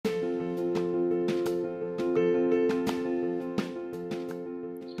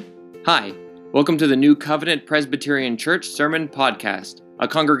Hi, welcome to the New Covenant Presbyterian Church Sermon Podcast, a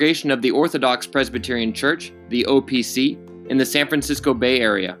congregation of the Orthodox Presbyterian Church, the OPC, in the San Francisco Bay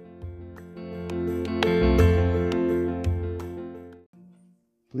Area.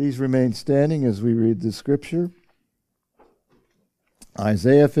 Please remain standing as we read the scripture.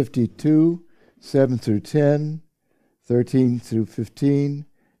 Isaiah 52, 7 through 10, 13 through 15,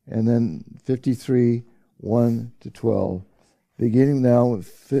 and then 53, 1 to 12. Beginning now with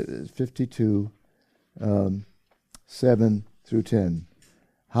 52, 7 through 10.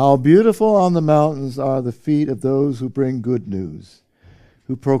 How beautiful on the mountains are the feet of those who bring good news,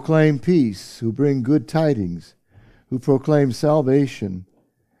 who proclaim peace, who bring good tidings, who proclaim salvation,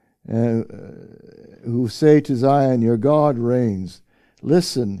 who say to Zion, your God reigns.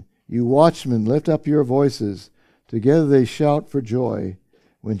 Listen, you watchmen, lift up your voices. Together they shout for joy.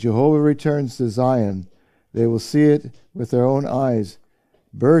 When Jehovah returns to Zion, they will see it with their own eyes,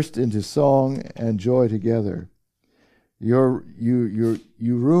 burst into song and joy together. You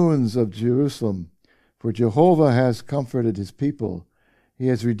ruins of Jerusalem, for Jehovah has comforted his people. He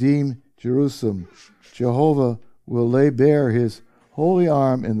has redeemed Jerusalem. Jehovah will lay bare his holy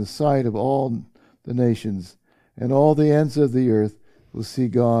arm in the sight of all the nations, and all the ends of the earth will see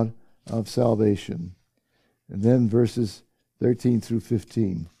God of salvation. And then verses 13 through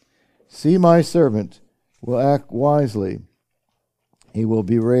 15. See, my servant will act wisely. He will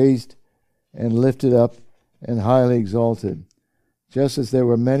be raised and lifted up and highly exalted, just as there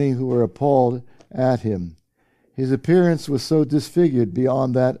were many who were appalled at him. His appearance was so disfigured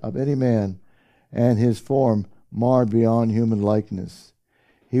beyond that of any man, and his form marred beyond human likeness.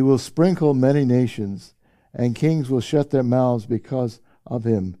 He will sprinkle many nations, and kings will shut their mouths because of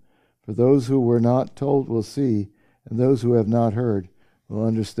him. For those who were not told will see, and those who have not heard will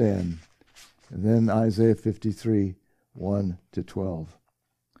understand. And then Isaiah 53, 1 to 12.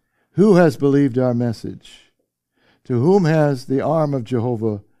 Who has believed our message? To whom has the arm of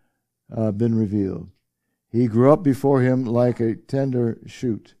Jehovah been revealed? He grew up before him like a tender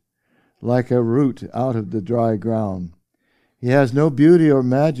shoot, like a root out of the dry ground. He has no beauty or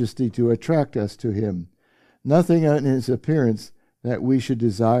majesty to attract us to him, nothing in his appearance that we should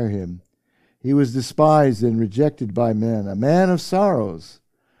desire him. He was despised and rejected by men, a man of sorrows,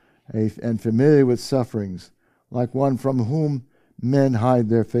 and familiar with sufferings, like one from whom men hide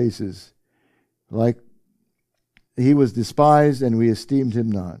their faces. Like he was despised, and we esteemed him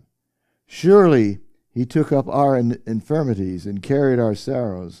not. Surely he took up our infirmities and carried our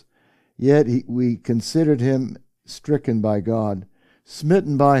sorrows. Yet we considered him stricken by God,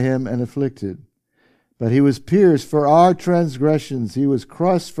 smitten by him and afflicted. But he was pierced for our transgressions, he was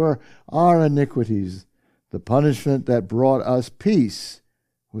crushed for our iniquities. The punishment that brought us peace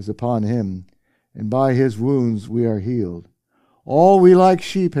was upon him, and by his wounds we are healed. All we like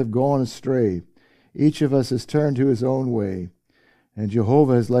sheep have gone astray. Each of us has turned to his own way, and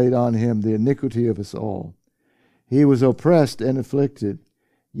Jehovah has laid on him the iniquity of us all. He was oppressed and afflicted,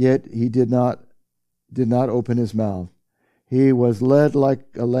 yet he did not open his mouth. He was led like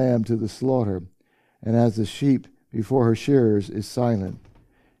a lamb to the slaughter, and as the sheep before her shearers is silent,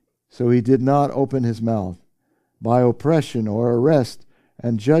 so he did not open his mouth. By oppression or arrest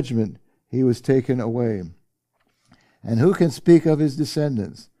and judgment he was taken away. And who can speak of his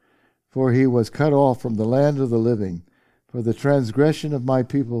descendants? For he was cut off from the land of the living. For the transgression of my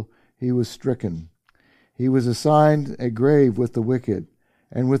people he was stricken. He was assigned a grave with the wicked,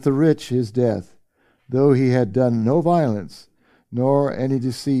 and with the rich his death, though he had done no violence, nor any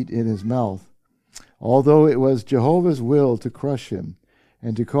deceit in his mouth. Although it was Jehovah's will to crush him,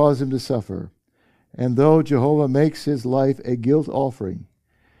 and to cause him to suffer, and though Jehovah makes his life a guilt offering,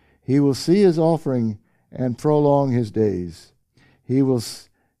 he will see his offering and prolong his days. The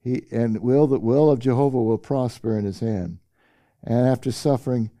will of Jehovah will prosper in his hand, and after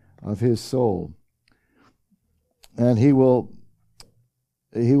suffering of his soul. And he will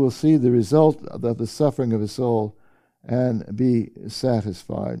see the result of the suffering of his soul and be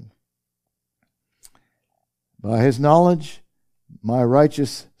satisfied. By his knowledge, my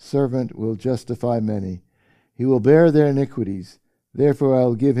righteous servant will justify many. He will bear their iniquities. Therefore I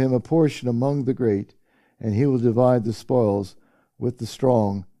will give him a portion among the great, and he will divide the spoils with the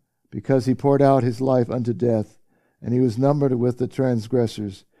strong, because he poured out his life unto death, and he was numbered with the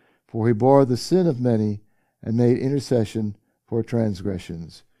transgressors. For he bore the sin of many, and made intercession for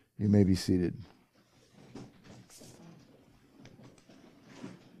transgressions. You may be seated.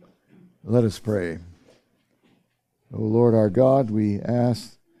 Let us pray. O Lord our God, we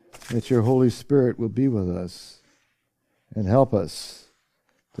ask that your Holy Spirit will be with us and help us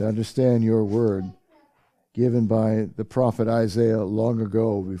to understand your word given by the prophet Isaiah long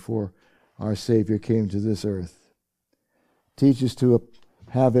ago before our Savior came to this earth. Teach us to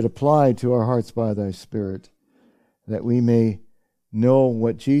have it applied to our hearts by thy Spirit, that we may know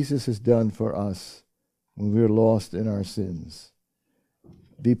what Jesus has done for us when we were lost in our sins.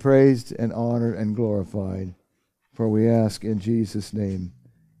 Be praised and honored and glorified, for we ask in Jesus' name,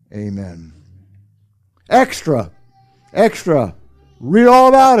 amen. Extra! Read all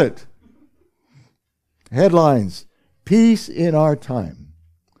about it. Headlines, Peace in Our Time.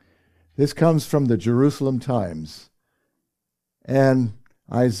 This comes from the Jerusalem Times. And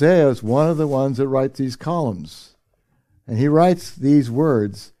Isaiah is one of the ones that write these columns. And he writes these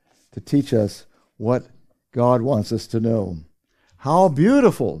words to teach us what God wants us to know. How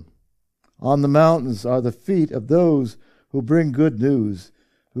beautiful on the mountains are the feet of those who bring good news,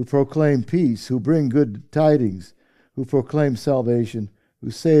 who proclaim peace, who bring good tidings, who proclaim salvation,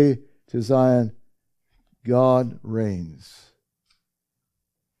 who say to Zion, God reigns.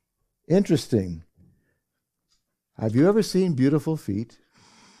 Interesting. Have you ever seen beautiful feet?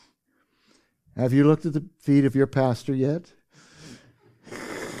 Have you looked at the feet of your pastor yet?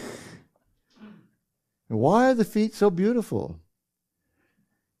 Why are the feet so beautiful?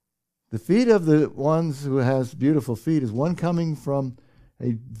 The feet of the ones who has beautiful feet is one coming from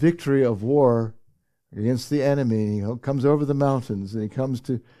a victory of war against the enemy. He comes over the mountains and he comes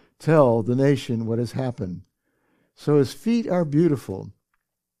to tell the nation what has happened. So his feet are beautiful.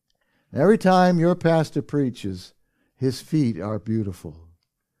 Every time your pastor preaches, his feet are beautiful.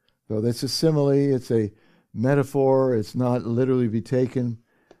 So that's a simile, it's a metaphor, it's not literally be taken,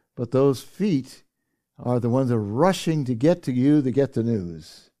 but those feet are the ones that are rushing to get to you to get the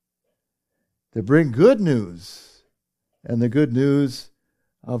news. To bring good news, and the good news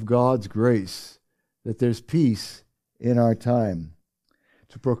of God's grace, that there's peace in our time.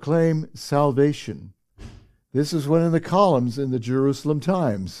 To proclaim salvation. This is one of the columns in the Jerusalem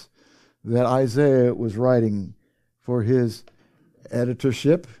Times that Isaiah was writing for his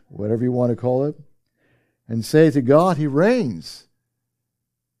editorship, whatever you want to call it, and say to God, He reigns.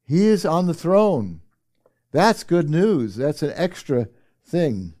 He is on the throne. That's good news. That's an extra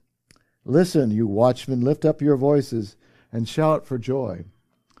thing. Listen, you watchmen, lift up your voices and shout for joy.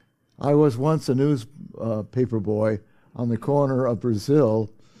 I was once a newspaper boy on the corner of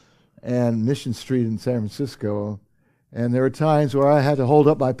Brazil and Mission Street in San Francisco, and there were times where I had to hold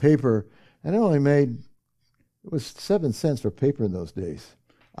up my paper, and it was 7 cents for paper in those days.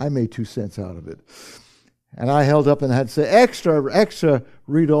 I made 2 cents out of it. And I held up and had to say, extra,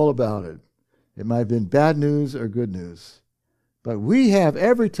 read all about it. It might have been bad news or good news. But we have,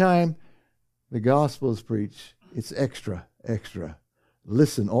 every time the gospel is preached, it's extra.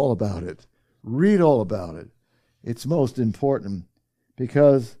 Listen all about it. Read all about it. It's most important,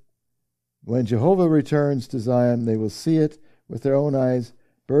 because when Jehovah returns to Zion, they will see it with their own eyes,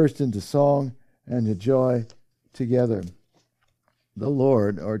 burst into song and to joy together. The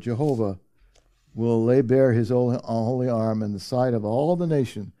Lord, or Jehovah, will lay bare his holy arm in the sight of all the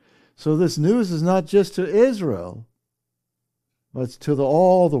nation. So this news is not just to Israel, but it's to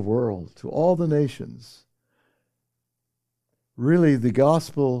all the world, to all the nations. Really, the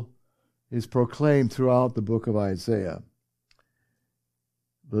gospel is proclaimed throughout the book of Isaiah.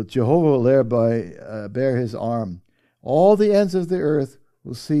 But Jehovah will bear his arm. All the ends of the earth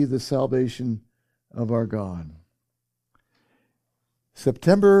will see the salvation of our God.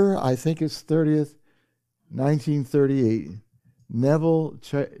 September, I think it's 30th, 1938, Neville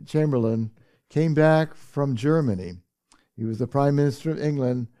Chamberlain came back from Germany. He was the Prime Minister of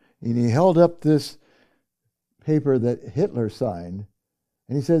England, and he held up this paper that Hitler signed,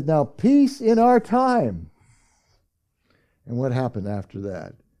 and he said, now, peace in our time. And what happened after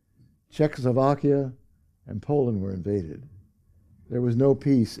that? Czechoslovakia and Poland were invaded. There was no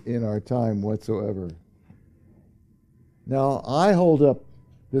peace in our time whatsoever. Now, I hold up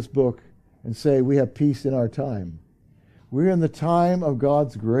this book and say we have peace in our time. We're in the time of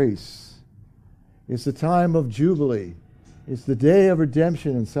God's grace. It's the time of Jubilee. It's the day of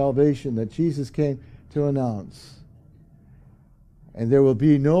redemption and salvation that Jesus came to announce. And there will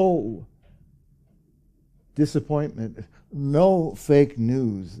be no disappointment, no fake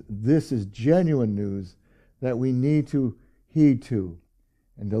news. This is genuine news that we need to heed to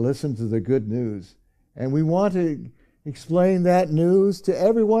and to listen to the good news. And we want to explain that news to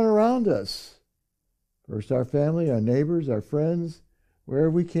everyone around us. First our family, our neighbors, our friends,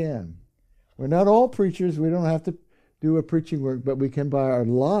 wherever we can. We're not all preachers. We don't have to do a preaching work, but we can by our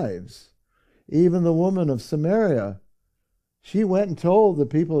lives. Even the woman of Samaria, she went and told the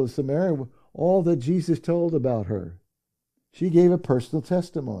people of Samaria all that Jesus told about her. She gave a personal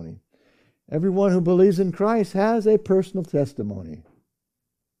testimony. Everyone who believes in Christ has a personal testimony.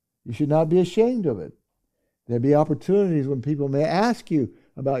 You should not be ashamed of it. There'll be opportunities when people may ask you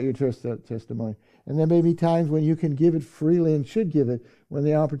about your testimony. And there may be times when you can give it freely and should give it when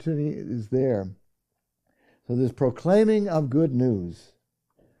the opportunity is there. So this proclaiming of good news,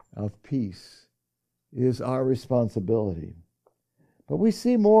 of peace, is our responsibility. But we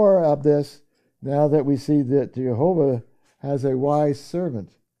see more of this now that we see that Jehovah has a wise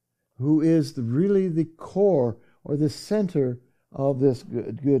servant who is really the core or the center of this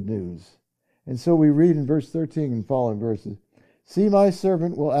good news. And so we read in verse 13 and following verses, "See, my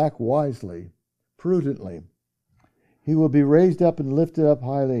servant will act wisely, prudently. He will be raised up and lifted up,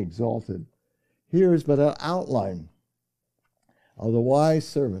 highly exalted." Here is but an outline of the wise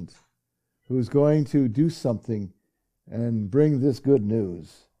servant who is going to do something and bring this good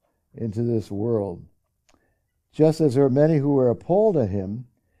news into this world. Just as there are many who were appalled at him,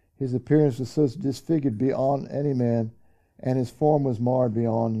 his appearance was so disfigured beyond any man, and his form was marred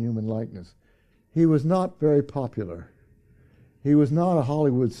beyond human likeness. He was not very popular. He was not a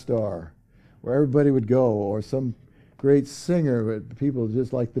Hollywood star where everybody would go, or some great singer with people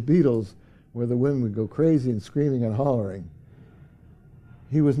just like the Beatles, where the women would go crazy and screaming and hollering.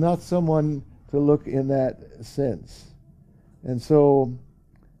 He was not someone to look in that sense. And so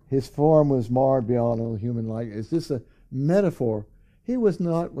his form was marred beyond all human likeness. It's just a metaphor. He was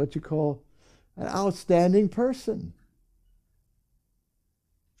not what you call an outstanding person.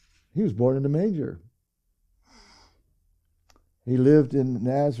 He was born in a manger. He lived in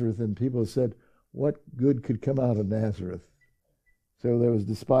Nazareth, and people said, what good could come out of Nazareth? So there was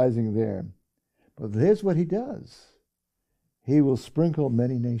despising there. But here's what he does. He will sprinkle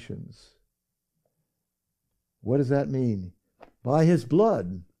many nations. What does that mean? By his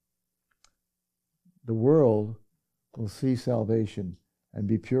blood, the world will see salvation and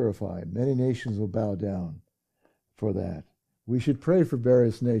be purified. Many nations will bow down for that. We should pray for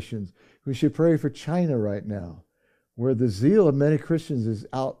various nations. We should pray for China right now, where the zeal of many Christians is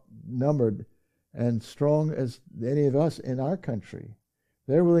outnumbered and strong as any of us in our country.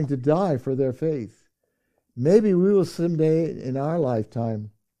 They're willing to die for their faith. Maybe we will someday in our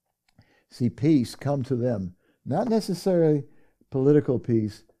lifetime see peace come to them. Not necessarily political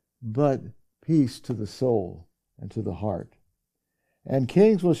peace, but peace to the soul and to the heart. And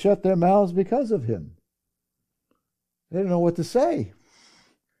kings will shut their mouths because of him. They don't know what to say.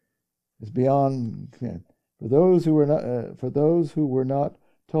 It's beyond. For those who were not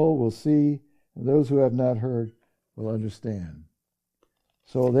told will see, and those who have not heard will understand.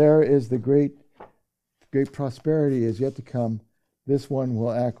 So there is the great prosperity is yet to come. This one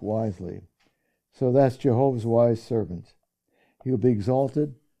will act wisely. So that's Jehovah's wise servant. He will be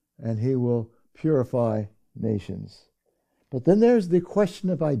exalted, and he will purify nations. But then there's the question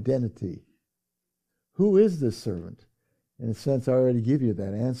of identity. Who is this servant? In a sense, I already give you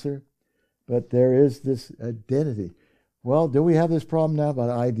that answer. But there is this identity. Well, do we have this problem now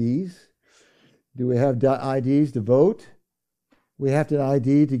about IDs? Do we have IDs to vote? We have to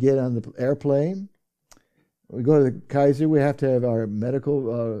ID to get on the airplane. We go to the Kaiser, we have to have our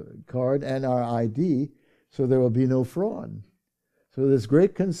medical card and our ID, so there will be no fraud. So there's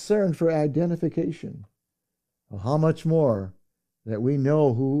great concern for identification. Well, how much more that we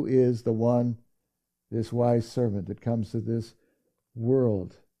know who is the one, this wise servant that comes to this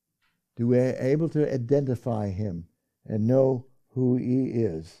world. Do we are able to identify him and know who he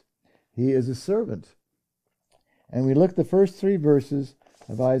is? He is a servant. And we look at the first 3 verses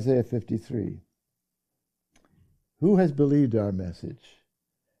of Isaiah 53. Who has believed our message?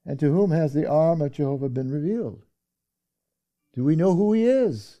 And to whom has the arm of Jehovah been revealed? Do we know who he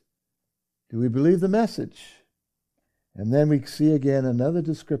is? Do we believe the message? And then we see again another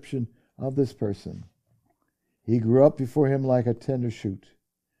description of this person. He grew up before him like a tender shoot,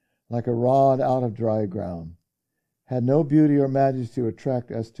 like a rod out of dry ground, had no beauty or majesty to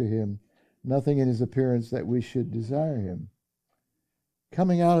attract us to him, nothing in his appearance that we should desire him.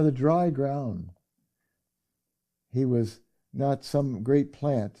 Coming out of the dry ground, he was not some great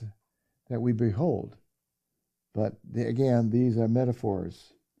plant that we behold. But again, these are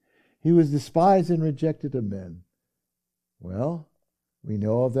metaphors. He was despised and rejected of men. Well, we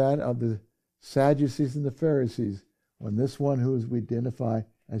know of that, of the Sadducees and the Pharisees, when this one who we identify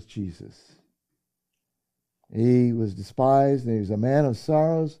as Jesus. He was despised, and he was a man of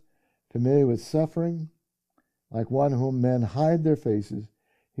sorrows, familiar with suffering, like one whom men hide their faces.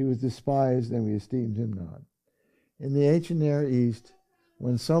 He was despised, and we esteemed him not. In the ancient Near East,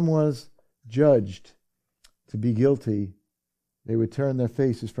 when someone was judged to be guilty, they would turn their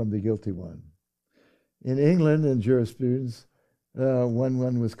faces from the guilty one. In England, in jurisprudence, when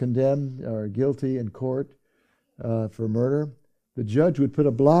one was condemned or guilty in court for murder, the judge would put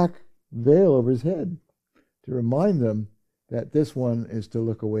a black veil over his head to remind them that this one is to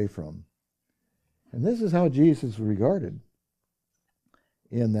look away from. And this is how Jesus was regarded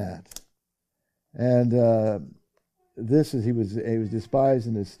in that. And he was despised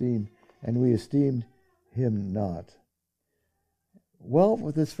and esteemed, and we esteemed him not. Well,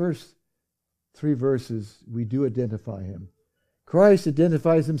 with this first 3 verses, we do identify him. Christ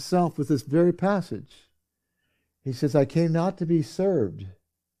identifies himself with this very passage. He says, I came not to be served,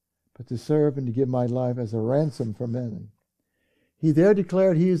 but to serve and to give my life as a ransom for many. He there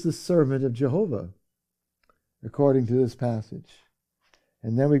declared he is the servant of Jehovah, according to this passage.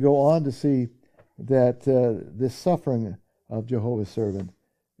 And then we go on to see that this suffering of Jehovah's servant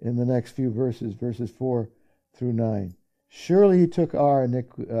in the next few verses, verses 4 through 9. Surely he took our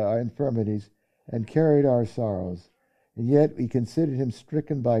infirmities and carried our sorrows, and yet we considered him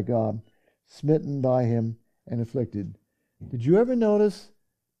stricken by God, smitten by him, and afflicted. Did you ever notice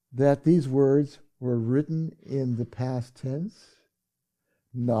that these words were written in the past tense,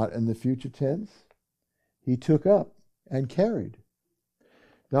 not in the future tense? He took up and carried.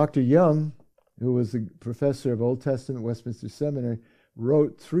 Dr. Young, who was a professor of Old Testament at Westminster Seminary,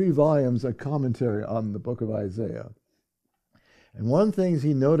 wrote 3 volumes of commentary on the book of Isaiah. And one of the things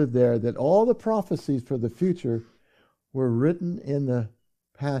he noted there, that all the prophecies for the future were written in the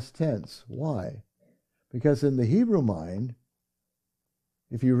past tense. Why? Because in the Hebrew mind,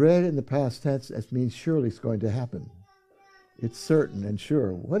 if you read it in the past tense, it means surely it's going to happen. It's certain and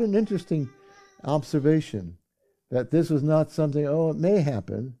sure. What an interesting observation, that this was not something, it may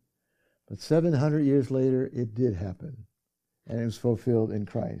happen, but 700 years later it did happen, and it was fulfilled in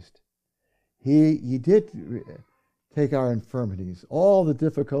Christ. He did take our infirmities, all the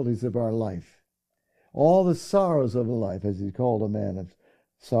difficulties of our life, all the sorrows of life, as he called a man of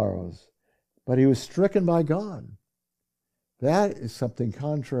sorrows, but he was stricken by God. That is something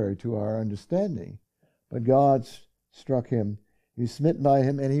contrary to our understanding. But God struck him, he was smitten by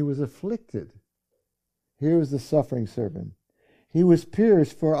him, and he was afflicted. Here is the suffering servant. He was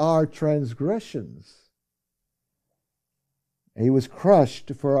pierced for our transgressions. He was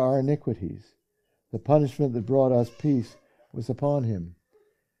crushed for our iniquities. The punishment that brought us peace was upon him.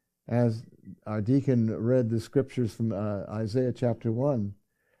 As our deacon read the scriptures from Isaiah chapter 1,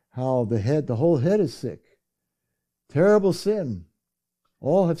 how the whole head is sick. Terrible sin.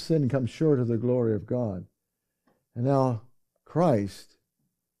 All have sinned and come short of the glory of God. And now Christ,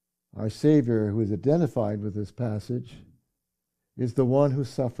 our Savior, who is identified with this passage, is the one who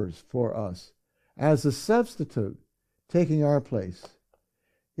suffers for us as a substitute, taking our place.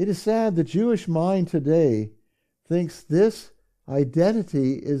 It is sad the Jewish mind today thinks this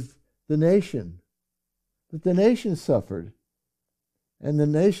identity is the nation, that the nation suffered, and the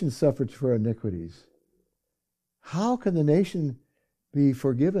nation suffered for iniquities. How can the nation be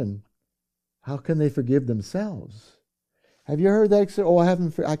forgiven? How can they forgive themselves? Have you heard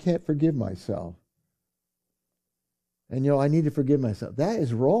that? I can't forgive myself. And I need to forgive myself. That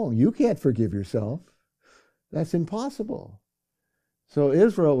is wrong. You can't forgive yourself. That's impossible. So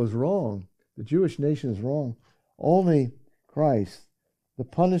Israel was wrong. The Jewish nation is wrong. Only Christ, the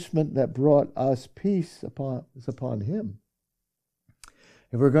punishment that brought us peace is upon him.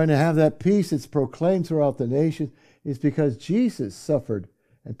 If we're going to have that peace that's proclaimed throughout the nation, it's because Jesus suffered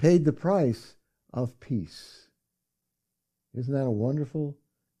and paid the price of peace. Isn't that a wonderful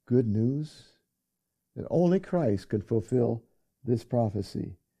good news? That only Christ could fulfill this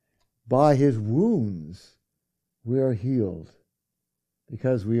prophecy. By his wounds we are healed,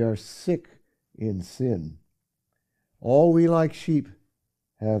 because we are sick in sin. All we like sheep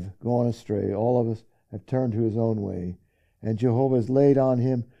have gone astray. All of us have turned to his own way. And Jehovah has laid on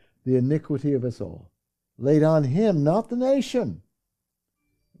him the iniquity of us all. Laid on him, not the nation.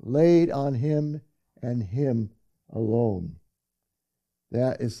 Laid on him and him alone.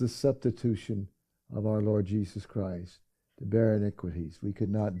 That is the substitution of our Lord Jesus Christ, to bear iniquities. We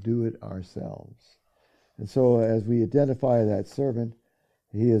could not do it ourselves. And so as we identify that servant,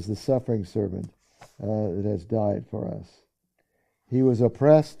 he is the suffering servant that has died for us. He was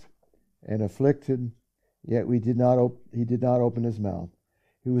oppressed and afflicted, yet he did not open his mouth.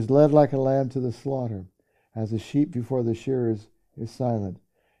 He was led like a lamb to the slaughter, as a sheep before the shearers is silent.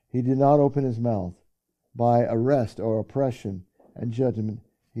 He did not open his mouth. By arrest or oppression and judgment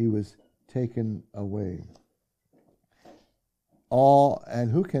he was taken away.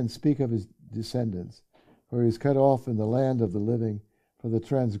 And who can speak of his descendants? For he was cut off in the land of the living. For the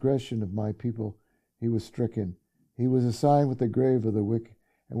transgression of my people he was stricken. He was assigned with the grave of the wicked,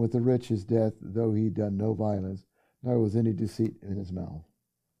 and with the rich his death, though he done no violence, nor was any deceit in his mouth.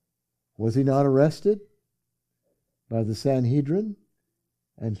 Was he not arrested by the Sanhedrin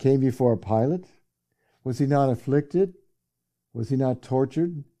and came before Pilate? Was he not afflicted? Was he not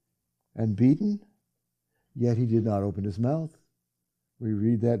tortured and beaten? Yet he did not open his mouth. We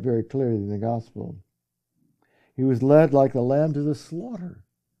read that very clearly in the gospel. He was led like a lamb to the slaughter.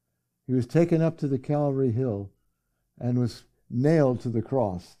 He was taken up to the Calvary hill and was nailed to the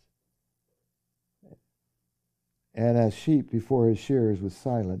cross. And as sheep before his shearers was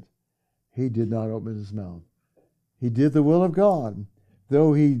silent, he did not open his mouth. He did the will of God,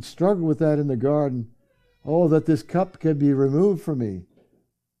 though he struggled with that in the garden. Oh, that this cup can be removed from me.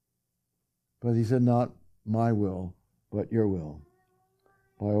 But he said, not my will, but your will.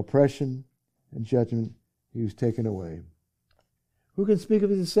 By oppression and judgment, he was taken away. Who can speak of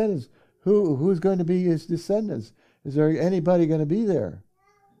his descendants? Who's going to be his descendants? Is there anybody going to be there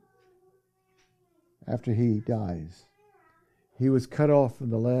after he dies? He was cut off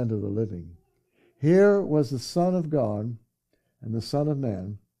from the land of the living. Here was the Son of God and the Son of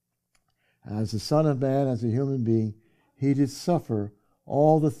Man. As the Son of Man, as a human being, he did suffer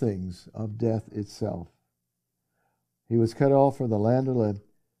all the things of death itself. He was cut off from the land of the living.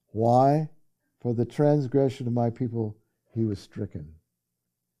 Why? For the transgression of my people he was stricken.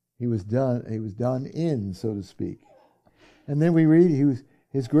 He was done in, so to speak. And then we read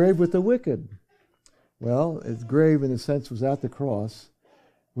his grave with the wicked. Well, his grave in a sense was at the cross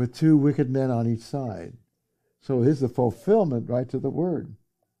with two wicked men on each side. So here's the fulfillment right to the word.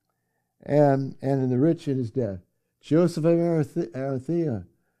 And in the rich in his death. Joseph of Arimathea,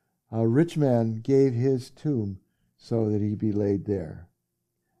 a rich man, gave his tomb so that he be laid there.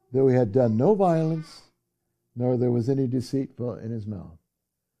 Though he had done no violence, nor there was any deceitful in his mouth.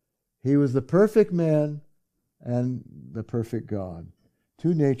 He was the perfect man and the perfect God.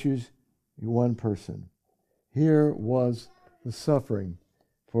 Two natures in one person. Here was the suffering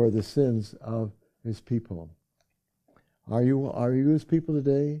for the sins of his people. Are you his people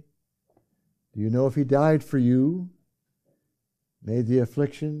today? Do you know if he died for you, made the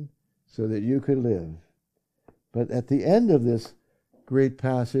affliction so that you could live? But at the end of this great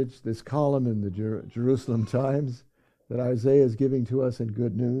passage, this column in the Jerusalem Times that Isaiah is giving to us in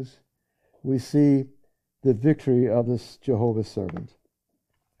Good News, we see the victory of this Jehovah's servant.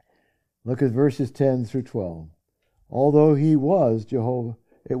 Look at verses 10 through 12. Although it was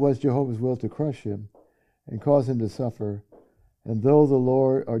Jehovah's will to crush him and cause him to suffer, and though the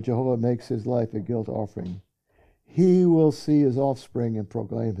Lord or Jehovah makes his life a guilt offering, he will see his offspring and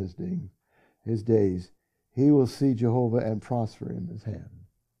proclaim his days. He will see Jehovah and prosper in his hand.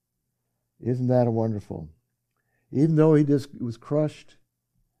 Isn't that a wonderful? Even though he just was crushed,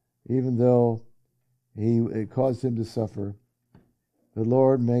 even though it caused him to suffer, the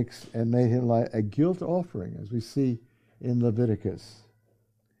Lord made him like a guilt offering, as we see in Leviticus.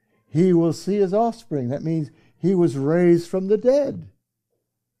 He will see his offspring. That means he was raised from the dead.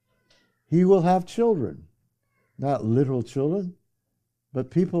 He will have children, not literal children, but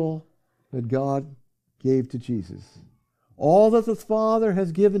people that God gave to Jesus. All that the Father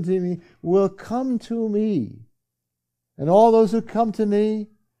has given to me will come to me, and all those who come to me,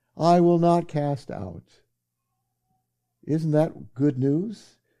 I will not cast out. Isn't that good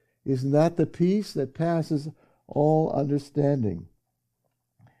news? Isn't that the peace that passes all understanding?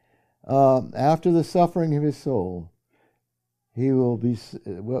 After the suffering of his soul, he will be,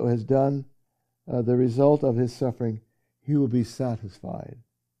 what has done, the result of his suffering, he will be satisfied.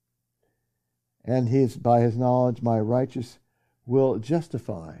 And by his knowledge, my righteous will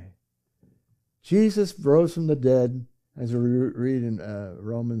justify. Jesus rose from the dead, as we read in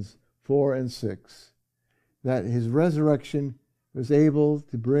Romans 4 and 6, that his resurrection was able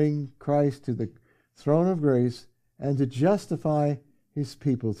to bring Christ to the throne of grace and to justify his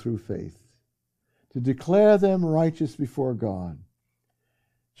people through faith, to declare them righteous before God.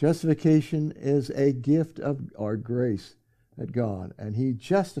 Justification is a gift of our grace at God, and he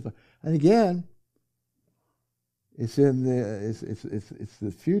justifies. And again, it's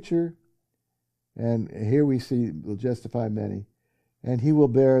the future, and here we see will justify many, and he will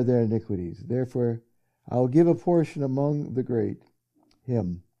bear their iniquities. Therefore, I will give a portion among the great,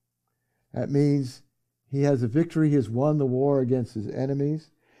 him. That means he has a victory. He has won the war against his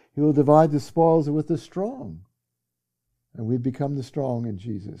enemies. He will divide the spoils with the strong. And we've become the strong in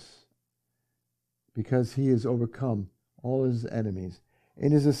Jesus because he has overcome all his enemies.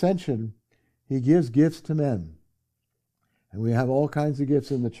 In his ascension, he gives gifts to men. And we have all kinds of gifts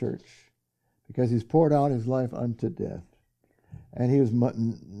in the church because he's poured out his life unto death. And he was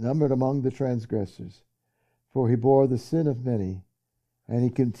numbered among the transgressors, for he bore the sin of many, and he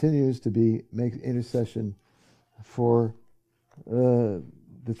continues to make intercession for the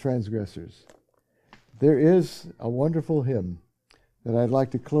transgressors. There is a wonderful hymn that I'd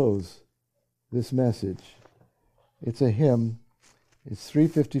like to close this message. It's a hymn. It's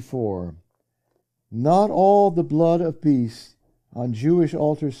 354. Not all the blood of beasts on Jewish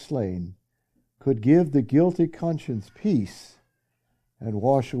altars slain could give the guilty conscience peace and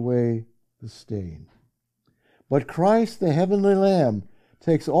wash away the stain. But Christ, the heavenly Lamb,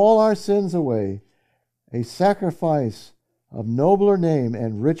 takes all our sins away, a sacrifice of nobler name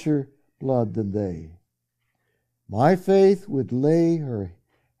and richer blood than they. My faith would lay her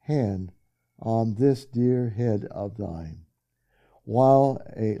hand on this dear head of thine, while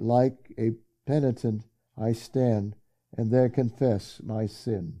like a penitent I stand and there confess my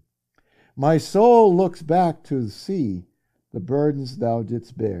sin. My soul looks back to see the burdens thou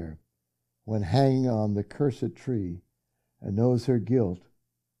didst bear when hanging on the cursed tree, and knows her guilt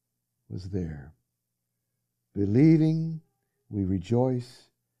was there. Believing, we rejoice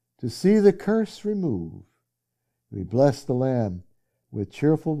to see the curse remove. We bless the Lamb with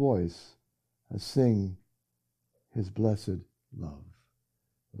cheerful voice, and sing his blessed love.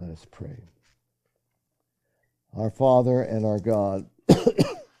 Let us pray. Our Father and our God,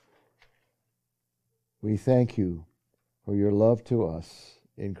 we thank you for your love to us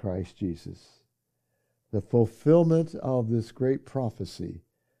in Christ Jesus, the fulfillment of this great prophecy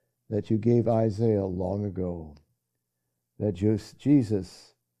that you gave Isaiah long ago, that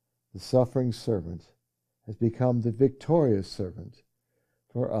Jesus, the suffering servant, has become the victorious servant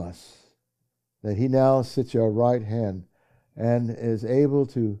for us, that he now sits at your right hand and is able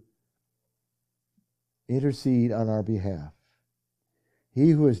to intercede on our behalf.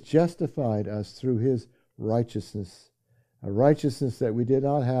 He who has justified us through his righteousness, a righteousness that we did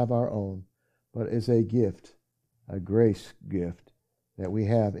not have our own, but is a gift, a grace gift that we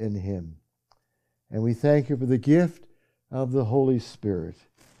have in him. And we thank you for the gift of the Holy Spirit.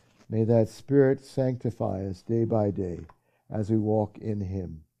 May that Spirit sanctify us day by day as we walk in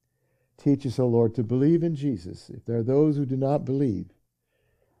him. Teach us, O Lord, to believe in Jesus. If there are those who do not believe,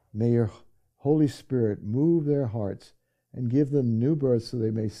 may your Holy Spirit move their hearts and give them new birth so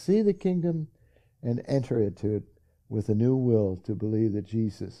they may see the kingdom and enter into it with a new will to believe that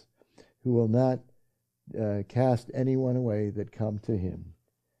Jesus, who will not cast anyone away that come to him.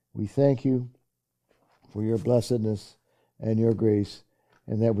 We thank you for your blessedness and your grace,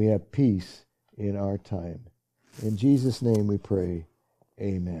 and that we have peace in our time. In Jesus' name we pray.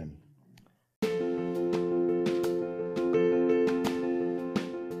 Amen.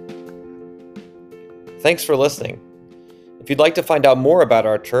 Thanks for listening. If you'd like to find out more about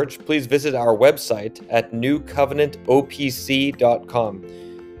our church, please visit our website at newcovenantopc.com.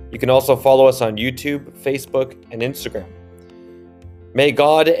 You can also follow us on YouTube, Facebook, and Instagram. May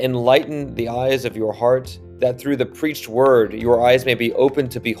God enlighten the eyes of your heart, that through the preached word your eyes may be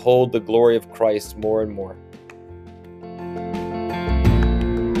opened to behold the glory of Christ more and more.